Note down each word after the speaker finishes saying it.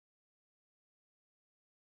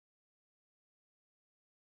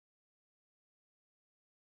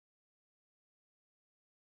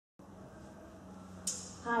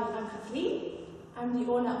Hi, I'm Kathleen. I'm the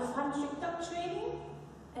owner of Fun Trick Dog Training,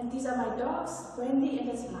 and these are my dogs, Brandy and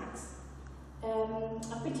Max.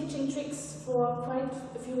 I've been teaching tricks for quite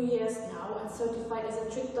a few years now and certified as a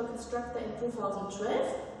trick dog instructor in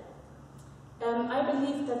 2012. I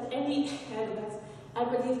believe that any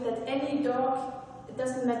dog, it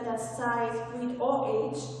doesn't matter size, breed or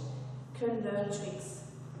age, can learn tricks.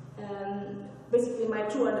 Basically my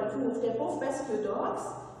two are the proof. They're both rescue dogs.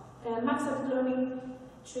 Max started learning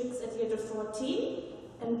tricks at the age of 14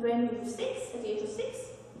 and Brandy with 6 at the age of 6.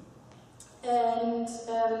 And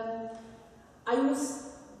I use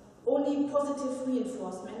only positive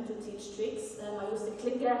reinforcement to teach tricks. I use the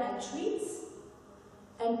clicker and treats.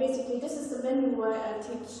 And basically this is the venue where I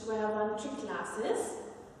run trick classes.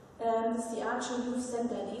 This is the Archer Youth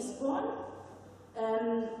Center in Eastbourne.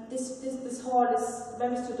 This hall is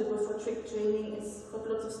very suitable for trick training. It's got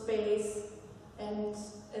lots of space and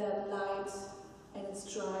light, and it's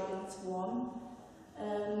dry and it's warm.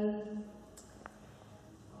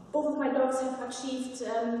 Both of my dogs have achieved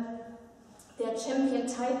their champion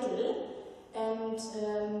title, and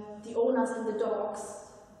the owners and the dogs,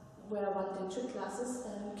 where I run the trick classes,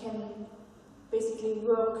 can basically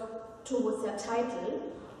work towards their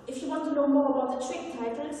title. If you want to know more about the trick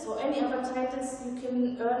titles or any other titles you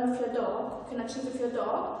can earn with your dog, you can achieve with your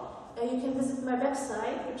dog, you can visit my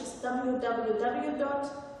website, which is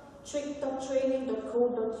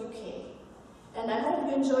www.trickdogtraining.co.uk. And I hope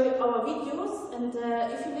you enjoy our videos, and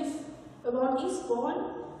if you live around Eastbourne,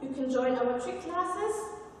 you can join our trick classes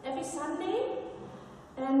every Sunday,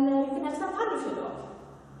 and you can have some fun with your dog.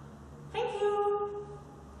 Thank you!